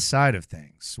on one side of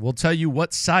things. We'll tell you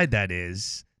what side that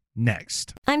is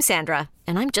next. I'm Sandra,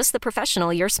 and I'm just the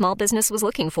professional your small business was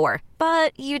looking for.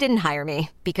 But you didn't hire me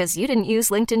because you didn't use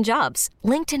LinkedIn Jobs.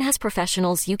 LinkedIn has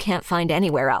professionals you can't find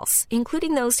anywhere else,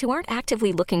 including those who aren't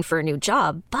actively looking for a new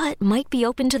job, but might be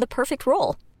open to the perfect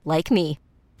role, like me.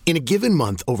 In a given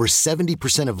month, over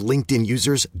 70% of LinkedIn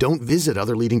users don't visit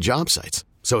other leading job sites.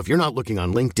 So if you're not looking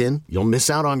on LinkedIn, you'll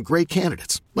miss out on great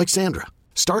candidates like Sandra.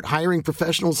 Start hiring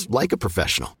professionals like a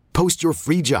professional. Post your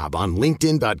free job on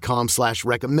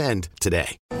linkedin.com/recommend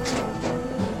today.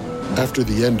 After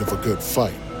the end of a good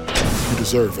fight, you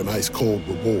deserve an ice-cold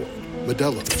reward.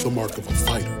 Modelo is the mark of a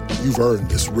fighter. You've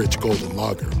earned this rich golden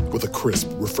lager with a crisp,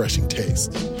 refreshing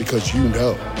taste. Because you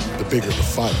know, the bigger the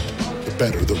fight, the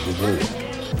better the reward.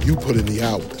 You put in the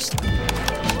hours,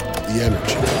 the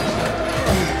energy,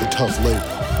 the tough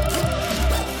labor.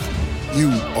 You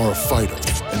are a fighter,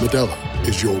 and Modelo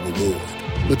is your reward.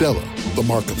 Modelo, the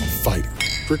mark of a fighter.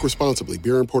 Drink responsibly.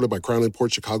 Beer imported by Crown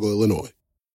Imports, Chicago, Illinois.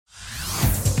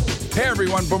 Hey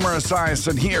everyone, Boomer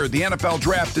Esiason here. The NFL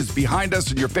Draft is behind us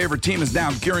and your favorite team is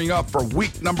now gearing up for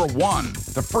week number 1.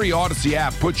 The free Odyssey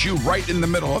app puts you right in the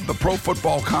middle of the pro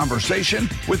football conversation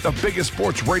with the biggest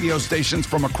sports radio stations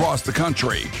from across the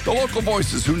country. The local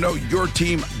voices who know your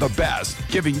team the best,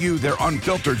 giving you their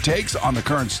unfiltered takes on the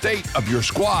current state of your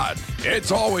squad.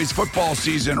 It's always football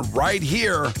season right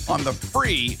here on the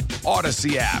free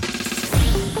Odyssey app.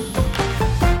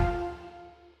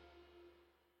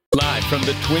 Live from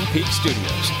the Twin Peaks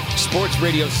studios, Sports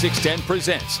Radio 610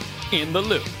 presents In the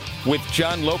Loop with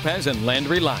John Lopez and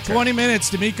Landry Locker. 20 minutes,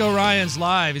 D'Amico Ryan's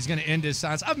live. He's going to end his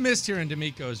silence. I've missed hearing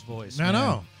D'Amico's voice. I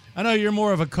know. I know you're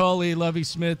more of a Culley, Lovie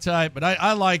Smith type, but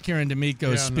I like hearing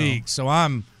D'Amico speak. So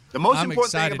I'm the most I'm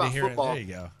important excited thing about to hear football it. There you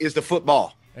go. is the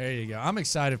football. There you go. I'm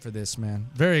excited for this, man.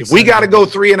 Very If excited. we got to go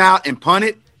 3 and out and punt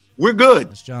it, we're good.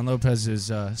 That's John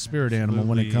Lopez's spirit animal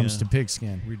when it comes to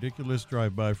pigskin. Ridiculous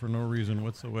drive-by for no reason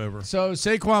whatsoever. So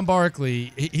Saquon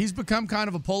Barkley, he's become kind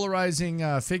of a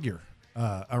polarizing figure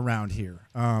around here.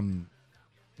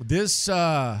 This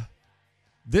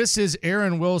is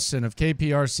Aaron Wilson of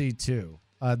KPRC2.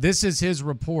 This is his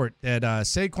report that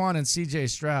Saquon and C.J.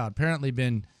 Stroud apparently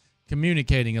been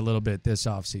communicating a little bit this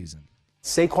offseason.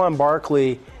 Saquon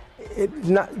Barkley,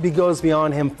 it goes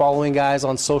beyond him following guys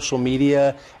on social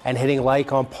media and hitting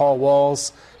like on Paul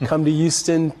Wall's come to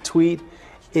Houston tweet.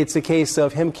 It's a case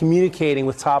of him communicating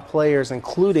with top players,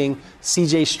 including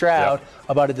C.J. Stroud,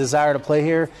 about a desire to play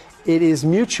here. It is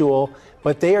mutual,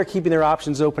 but they are keeping their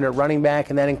options open at running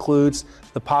back, and that includes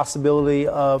the possibility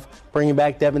of bringing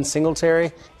back Devin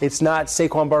Singletary. It's not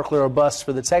Saquon Barkley or bust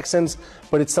for the Texans,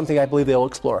 but it's something I believe they'll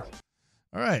explore.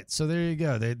 All right, so there you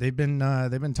go. They've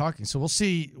been talking. So we'll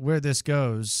see where this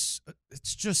goes.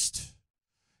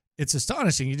 It's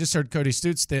astonishing. You just heard Cody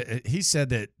Stoots. He said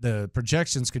that the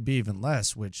projections could be even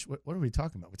less. Which what are we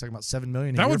talking about? We're talking about $7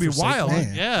 million. That would be wild.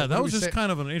 Saquon? Yeah, that was just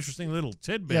kind of an interesting little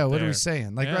tidbit. Yeah, what there. are we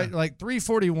saying? Like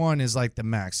 341 is like the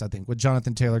max. I think what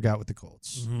Jonathan Taylor got with the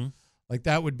Colts. Mm-hmm. Like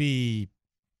that would be,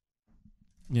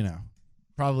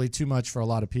 probably too much for a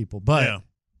lot of people. But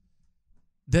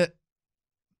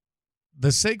the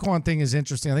Saquon thing is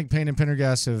interesting. I think Payne and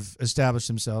Pendergast have established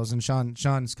themselves, and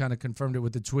Sean's kind of confirmed it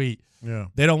with the tweet. Yeah.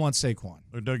 They don't want Saquon.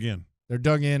 They're dug in. They're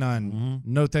dug in on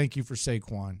no thank you for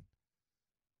Saquon.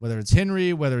 Whether it's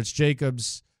Henry, whether it's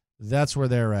Jacobs, that's where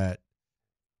they're at.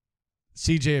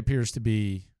 CJ appears to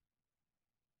be,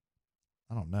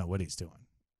 I don't know what he's doing.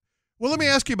 Well, let me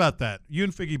ask you about that. You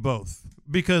and Figgy both.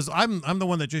 Because I'm the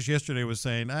one that just yesterday was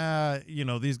saying,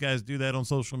 these guys do that on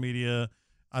social media.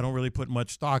 I don't really put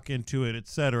much stock into it, et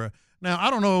cetera. Now, I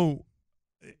don't know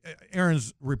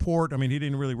Aaron's report, I mean, he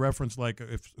didn't really reference like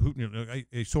if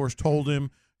a source told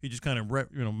him. He just kind of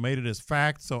made it as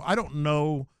fact. So I don't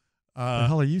know. What the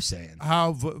hell are you saying?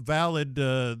 How valid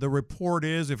the report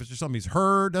is? If it's just something he's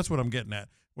heard, that's what I'm getting at.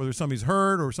 Whether it's something he's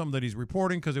heard or something that he's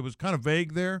reporting, because it was kind of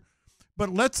vague there. But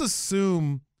let's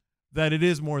assume that it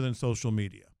is more than social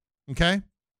media. Okay.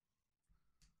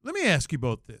 Let me ask you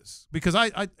both this, because I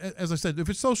as I said, if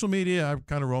it's social media, I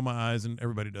kind of roll my eyes, and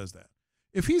everybody does that.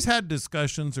 If he's had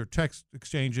discussions or text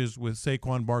exchanges with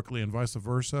Saquon Barkley and vice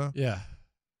versa, yeah,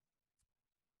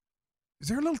 is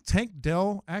there a little Tank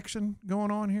Dell action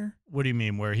going on here? What do you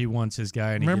mean? Where he wants his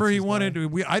guy? And Remember, he he wanted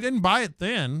to. I didn't buy it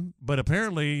then, but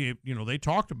apparently, they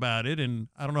talked about it, and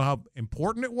I don't know how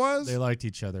important it was. They liked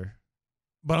each other.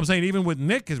 But I'm saying even with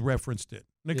Nick has referenced it.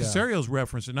 Nick Caserio's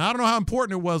referenced it. Now, I don't know how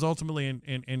important it was ultimately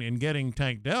in getting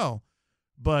Tank Dell,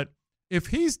 but if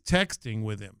he's texting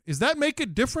with him, does that make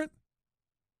it different?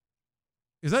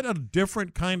 Is that a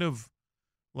different kind of,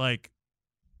 like,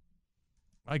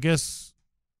 I guess,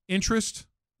 interest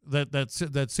that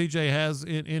CJ has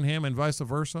in him and vice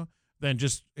versa than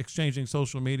just exchanging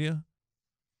social media?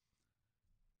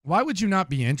 Why would you not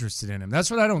be interested in him? That's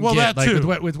what I don't get. That like too.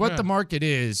 with what the market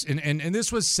is, and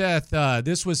this was Seth.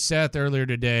 This was Seth earlier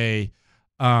today,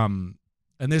 and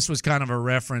this was kind of a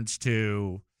reference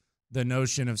to the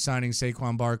notion of signing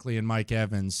Saquon Barkley and Mike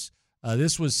Evans.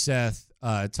 This was Seth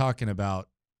talking about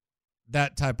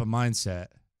that type of mindset.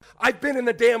 I've been in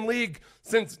the damn league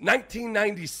since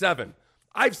 1997.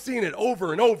 I've seen it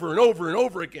over and over and over and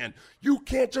over again. You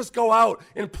can't just go out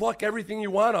and pluck everything you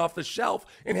want off the shelf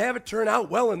and have it turn out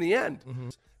well in the end.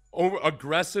 Over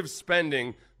aggressive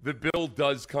spending, the bill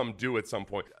does come due at some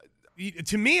point.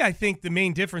 To me, I think the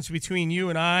main difference between you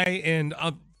and I, and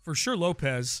for sure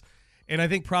Lopez, and I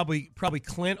think probably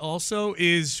Clint also,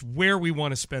 is where we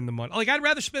want to spend the money. Like, I'd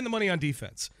rather spend the money on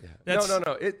defense. Yeah.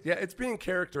 No. It's being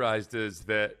characterized as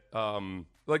that.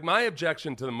 Like, my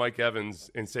objection to the Mike Evans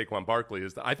and Saquon Barkley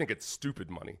is that I think it's stupid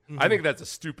money. I think that's a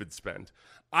stupid spend.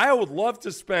 I would love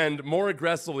to spend more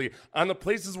aggressively on the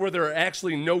places where there are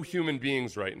actually no human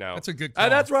beings right now. That's a good call.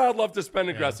 That's where I'd love to spend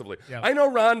aggressively. Yeah. I know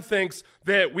Ron thinks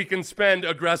that we can spend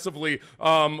aggressively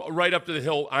right up to the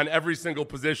hill on every single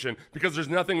position because there's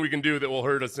nothing we can do that will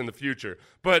hurt us in the future.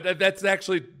 But that's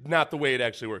actually not the way it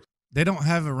actually works. They don't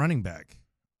have a running back.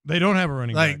 They don't have a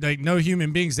running back. Like no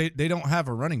human beings. They don't have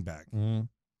a running back. Mm-hmm.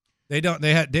 They don't.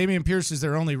 They had Dameon Pierce is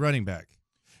their only running back.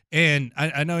 And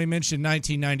I know he mentioned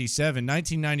 1997.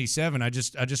 1997, I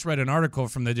just read an article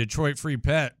from the Detroit Free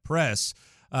Press.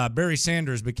 Barry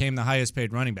Sanders became the highest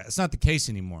paid running back. It's not the case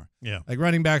anymore. Yeah. Like,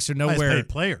 running backs are nowhere. Highest paid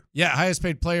player. Yeah, highest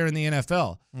paid player in the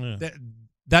NFL. Yeah.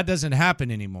 That doesn't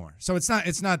happen anymore. So it's not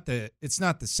the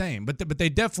same. But they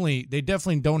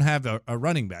definitely don't have a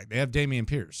running back. They have Dameon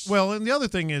Pierce. Well, and the other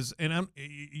thing is, and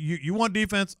you want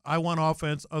defense, I want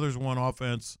offense, others want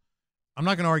offense. I'm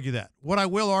not going to argue that. What I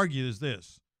will argue is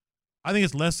this. I think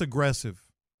it's less aggressive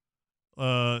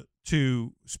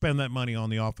to spend that money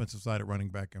on the offensive side at running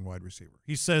back and wide receiver.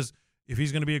 He says if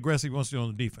he's going to be aggressive, he wants to do it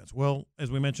on the defense. Well, as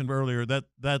we mentioned earlier,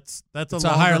 that's a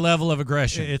higher level of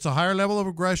aggression. It's a higher level of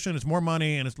aggression. It's more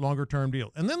money, and it's a longer-term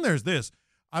deal. And then there's this.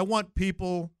 I want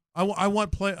people – I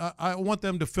want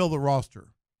them to fill the roster.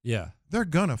 Yeah. They're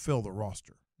going to fill the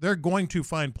roster. They're going to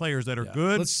find players that are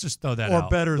good. Let's just throw that or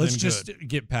out. better Let's than just good.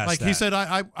 get past like that. He said,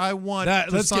 I want that,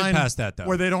 to let's sign get past that, though.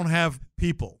 where they don't have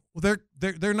people. Well,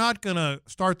 they're not going to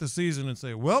start the season and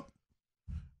say, well,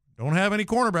 don't have any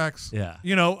cornerbacks. Yeah.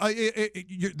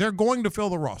 They're going to fill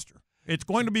the roster. It's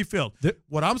going to be filled.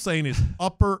 What I'm saying is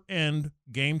upper-end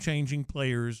game-changing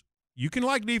players. You can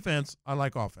like defense. I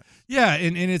like offense. Yeah,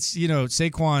 and it's,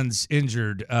 Saquon's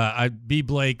injured. B.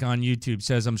 Blake on YouTube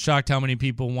says, I'm shocked how many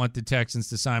people want the Texans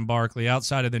to sign Barkley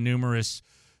outside of the numerous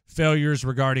failures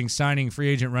regarding signing free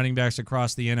agent running backs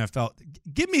across the NFL.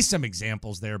 Give me some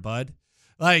examples there, bud.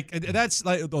 Like, that's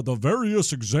like the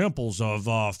various examples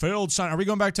of failed sign. Are we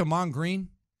going back to Amon Green?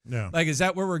 No. Like, is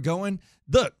that where we're going?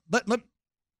 Look,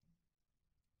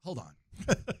 hold on.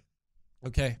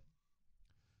 Okay.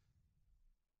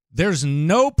 There's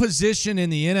no position in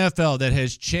the NFL that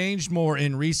has changed more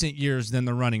in recent years than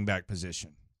the running back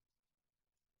position.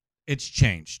 It's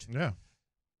changed. Yeah.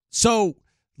 So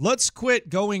let's quit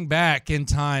going back in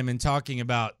time and talking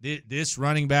about this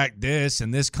running back, this,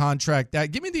 and this contract,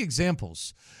 that. Give me the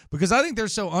examples, because I think they're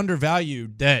so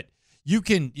undervalued that you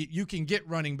can get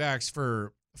running backs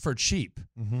for cheap.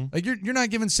 Mm-hmm. Like, you're not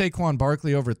giving Saquon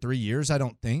Barkley over 3 years, I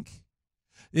don't think.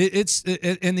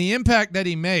 And the impact that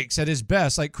he makes at his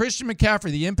best, like Christian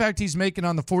McCaffrey, the impact he's making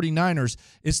on the 49ers,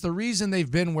 it's the reason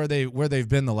they've been where they've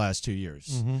been the last 2 years.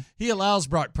 Mm-hmm. He allows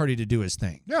Brock Purdy to do his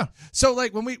thing. Yeah. So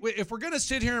like if we're going to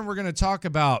sit here and we're going to talk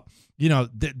about,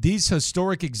 these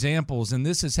historic examples and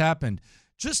this has happened,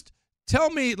 just tell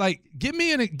me, like, give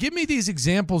me these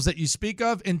examples that you speak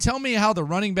of and tell me how the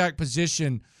running back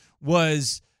position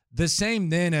was the same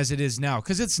then as it is now,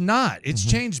 because it's not. It's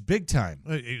changed big time.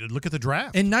 Look at the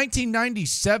draft. In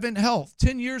 1997, hell,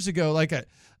 10 years ago, like a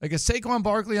Saquon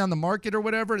Barkley on the market or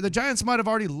whatever, the Giants might have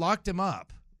already locked him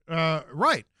up.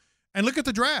 Right. And look at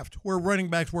the draft, where running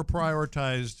backs were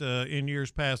prioritized in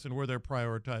years past and where they're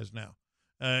prioritized now.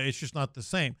 It's just not the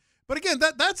same. But again,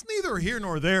 that's neither here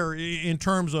nor there in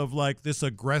terms of like this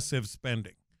aggressive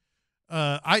spending.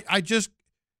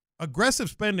 Aggressive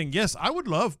spending, yes, I would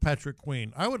love Patrick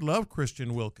Queen. I would love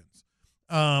Christian Wilkins.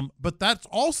 But that's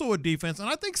also a defense, and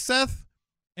I think Seth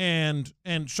and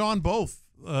Sean both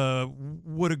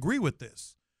would agree with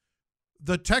this.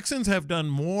 The Texans have done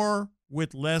more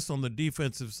with less on the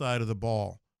defensive side of the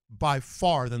ball by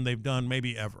far than they've done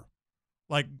maybe ever.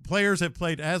 Like, players have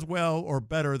played as well or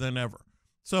better than ever.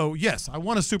 So, yes, I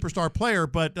want a superstar player,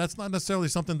 but that's not necessarily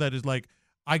something that is like,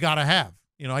 I got to have.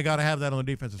 I got to have that on the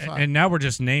defensive side. And now we're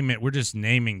just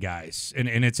naming guys, and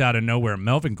it's out of nowhere.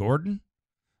 Melvin Gordon?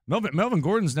 Melvin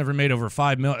Gordon's never made over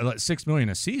 $6 million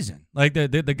a season. Like,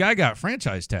 the guy got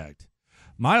franchise tagged.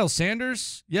 Miles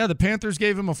Sanders, yeah, the Panthers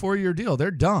gave him a 4-year deal. They're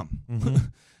dumb. Mm-hmm.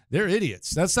 They're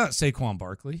idiots. That's not Saquon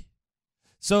Barkley.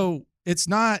 So it's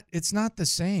not the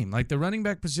same. Like, the running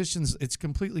back positions, it's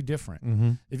completely different.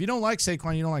 Mm-hmm. If you don't like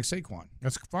Saquon, you don't like Saquon.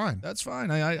 That's fine. That's fine.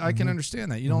 I can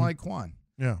understand that. You don't like Quan.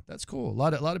 Yeah, that's cool. A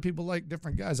lot of people like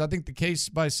different guys. I think the case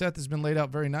by Seth has been laid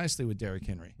out very nicely with Derrick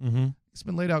Henry. Mm-hmm. It's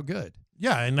been laid out good.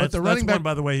 Yeah, and that's one,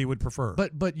 by the way, he would prefer.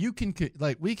 But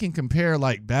we can compare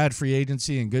like bad free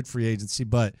agency and good free agency,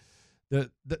 but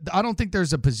I don't think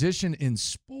there's a position in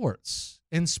sports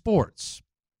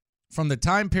from the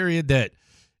time period that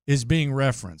is being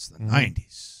referenced, the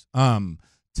 90s,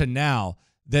 to now,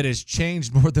 that has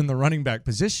changed more than the running back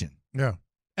position. Yeah.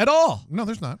 At all. No,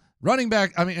 there's not. Running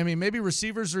back, I mean, maybe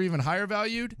receivers are even higher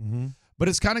valued, but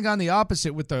it's kind of gone the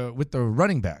opposite with the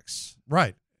running backs.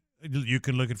 Right. You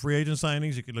can look at free agent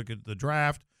signings. You can look at the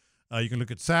draft. You can look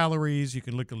at salaries. You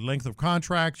can look at length of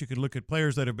contracts. You can look at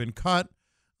players that have been cut,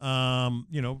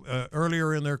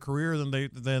 earlier in their career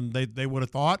than they would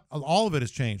have thought. All of it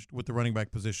has changed with the running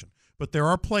back position. But there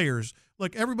are players,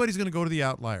 like, everybody's going to go to the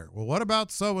outlier. Well, what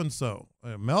about so and so,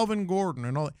 Melvin Gordon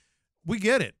and all that? We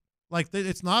get it. Like,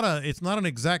 it's not an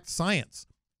exact science.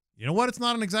 You know what? It's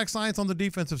not an exact science on the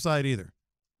defensive side either.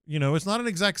 It's not an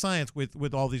exact science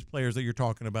with all these players that you're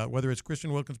talking about, whether it's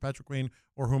Christian Wilkins, Patrick Queen,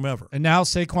 or whomever. And now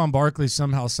Saquon Barkley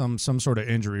somehow some sort of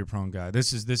injury-prone guy.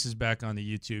 This is back on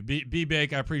the YouTube.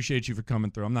 B-Bake, I appreciate you for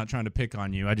coming through. I'm not trying to pick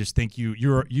on you. I just think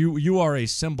you are a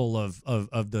symbol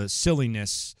of the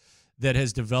silliness that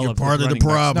has developed. You're part of the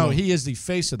problem. No, he is the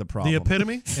face of the problem. The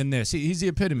epitome? In this. He's the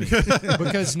epitome.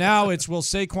 Because now it's,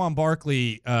 Saquon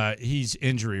Barkley, he's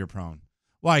injury prone.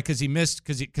 Why? Because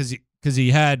he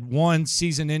had one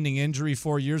season-ending injury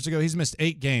 4 years ago. He's missed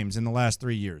 8 games in the last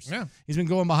 3 years. Yeah. He's been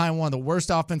going behind one of the worst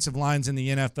offensive lines in the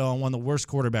NFL and one of the worst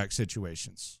quarterback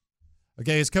situations.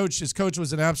 Okay, his coach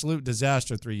was an absolute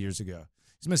disaster 3 years ago.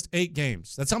 He's missed 8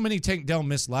 games. That's how many Tank Dell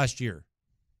missed last year.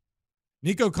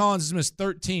 Nico Collins has missed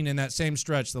 13 in that same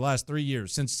stretch the last 3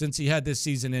 years since he had this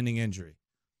season-ending injury.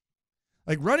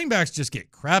 Like, running backs just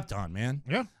get crapped on, man.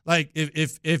 Yeah. Like,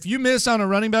 if you miss on a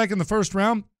running back in the first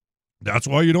round, that's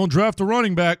why you don't draft a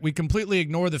running back. We completely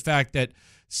ignore the fact that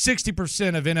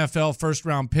 60% of NFL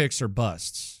first-round picks are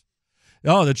busts.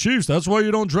 Oh, the Chiefs, that's why you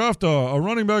don't draft a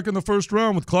running back in the first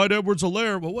round with Clyde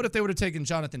Edwards-Helaire. Well, what if they would have taken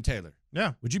Jonathan Taylor?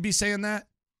 Yeah. Would you be saying that?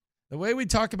 The way we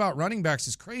talk about running backs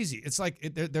is crazy. It's like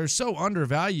they're so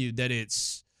undervalued that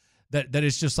it's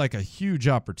just like a huge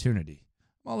opportunity.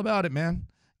 I'm all about it, man.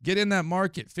 Get in that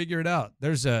market, figure it out.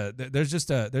 There's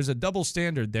a double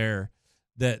standard there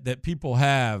that people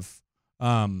have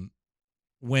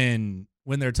when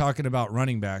they're talking about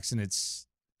running backs, and it's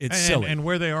silly. And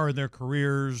where they are in their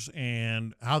careers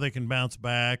and how they can bounce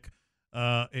back,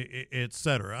 et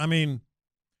cetera. I mean,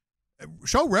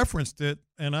 Show referenced it,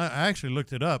 and I actually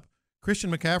looked it up.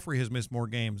 Christian McCaffrey has missed more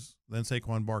games than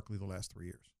Saquon Barkley the last 3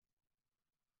 years.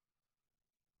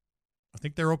 I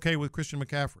think they're okay with Christian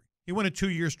McCaffrey. He went a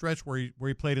 2-year stretch where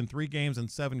he played in 3 games and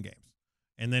 7 games,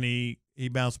 and then he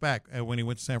bounced back when he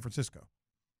went to San Francisco.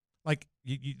 Like,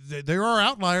 there are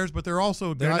outliers, but they're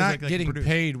also they're guys not that getting can produce.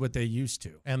 paid what they used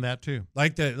to, and that too.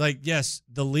 Yes,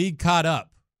 the league caught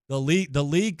up. The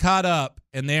league caught up,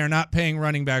 and they are not paying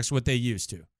running backs what they used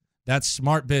to. That's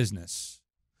smart business.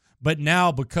 But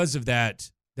now, because of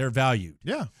that, they're valued.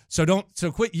 Yeah. So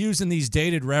quit using these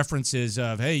dated references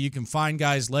of, hey, you can find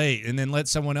guys late and then let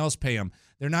someone else pay them.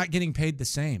 They're not getting paid the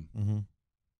same. Mm-hmm.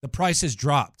 The price has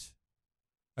dropped.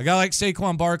 A guy like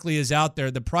Saquon Barkley is out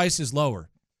there. The price is lower.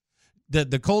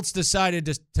 The Colts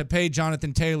decided to pay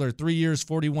Jonathan Taylor 3 years,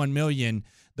 $41 million.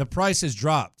 The price has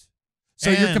dropped. So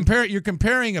you're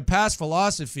comparing a past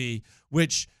philosophy,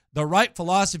 which the right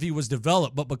philosophy was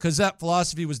developed, but because that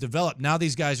philosophy was developed, now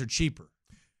these guys are cheaper.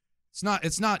 It's not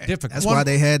difficult. That's why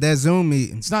they had that Zoom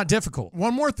meeting. It's not difficult.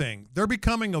 One more thing. They're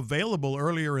becoming available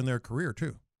earlier in their career,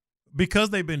 too, because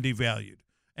they've been devalued.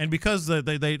 And because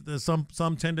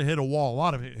some tend to hit a wall, a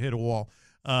lot of hit a wall,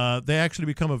 they actually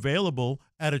become available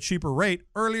at a cheaper rate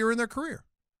earlier in their career.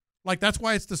 Like, that's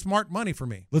why it's the smart money for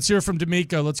me. Let's hear from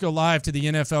D'Amico. Let's go live to the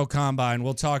NFL Combine.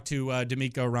 We'll talk to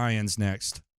D'Amico Ryans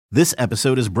next. This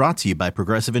episode is brought to you by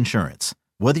Progressive Insurance.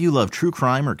 Whether you love true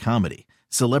crime or comedy,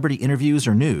 celebrity interviews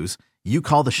or news, you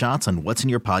call the shots on what's in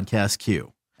your podcast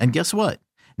queue. And guess what?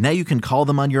 Now you can call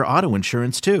them on your auto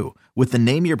insurance, too, with the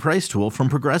Name Your Price tool from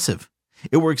Progressive.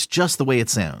 It works just the way it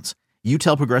sounds. You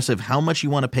tell Progressive how much you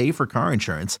want to pay for car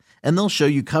insurance, and they'll show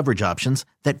you coverage options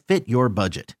that fit your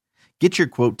budget. Get your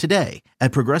quote today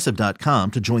at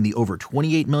Progressive.com to join the over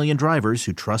 28 million drivers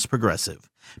who trust Progressive.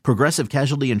 Progressive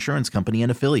Casualty Insurance Company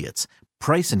and Affiliates.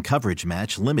 Price and coverage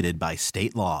match limited by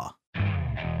state law.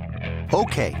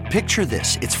 Okay, picture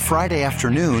this. It's Friday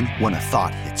afternoon when a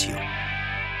thought hits you.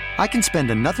 I can spend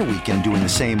another weekend doing the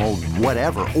same old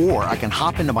whatever, or I can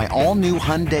hop into my all-new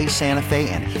Hyundai Santa Fe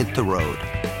and hit the road.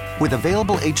 With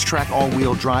available H-Track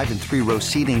all-wheel drive and 3-row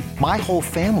seating, my whole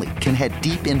family can head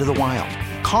deep into the wild.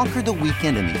 Conquer the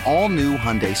weekend in the all-new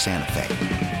Hyundai Santa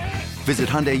Fe. Visit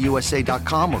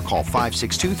HyundaiUSA.com or call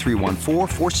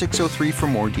 562-314-4603 for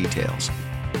more details.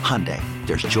 Hyundai,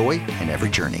 there's joy in every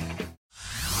journey.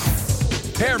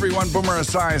 Hey everyone, Boomer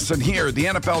Esiason here. The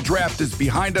NFL Draft is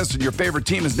behind us and your favorite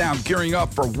team is now gearing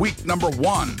up for week number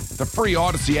 1. The free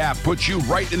Odyssey app puts you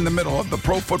right in the middle of the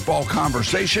pro football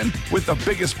conversation with the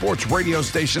biggest sports radio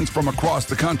stations from across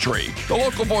the country. The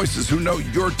local voices who know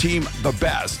your team the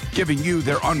best, giving you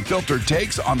their unfiltered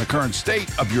takes on the current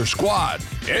state of your squad.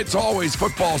 It's always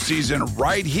football season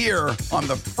right here on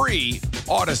the free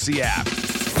Odyssey app.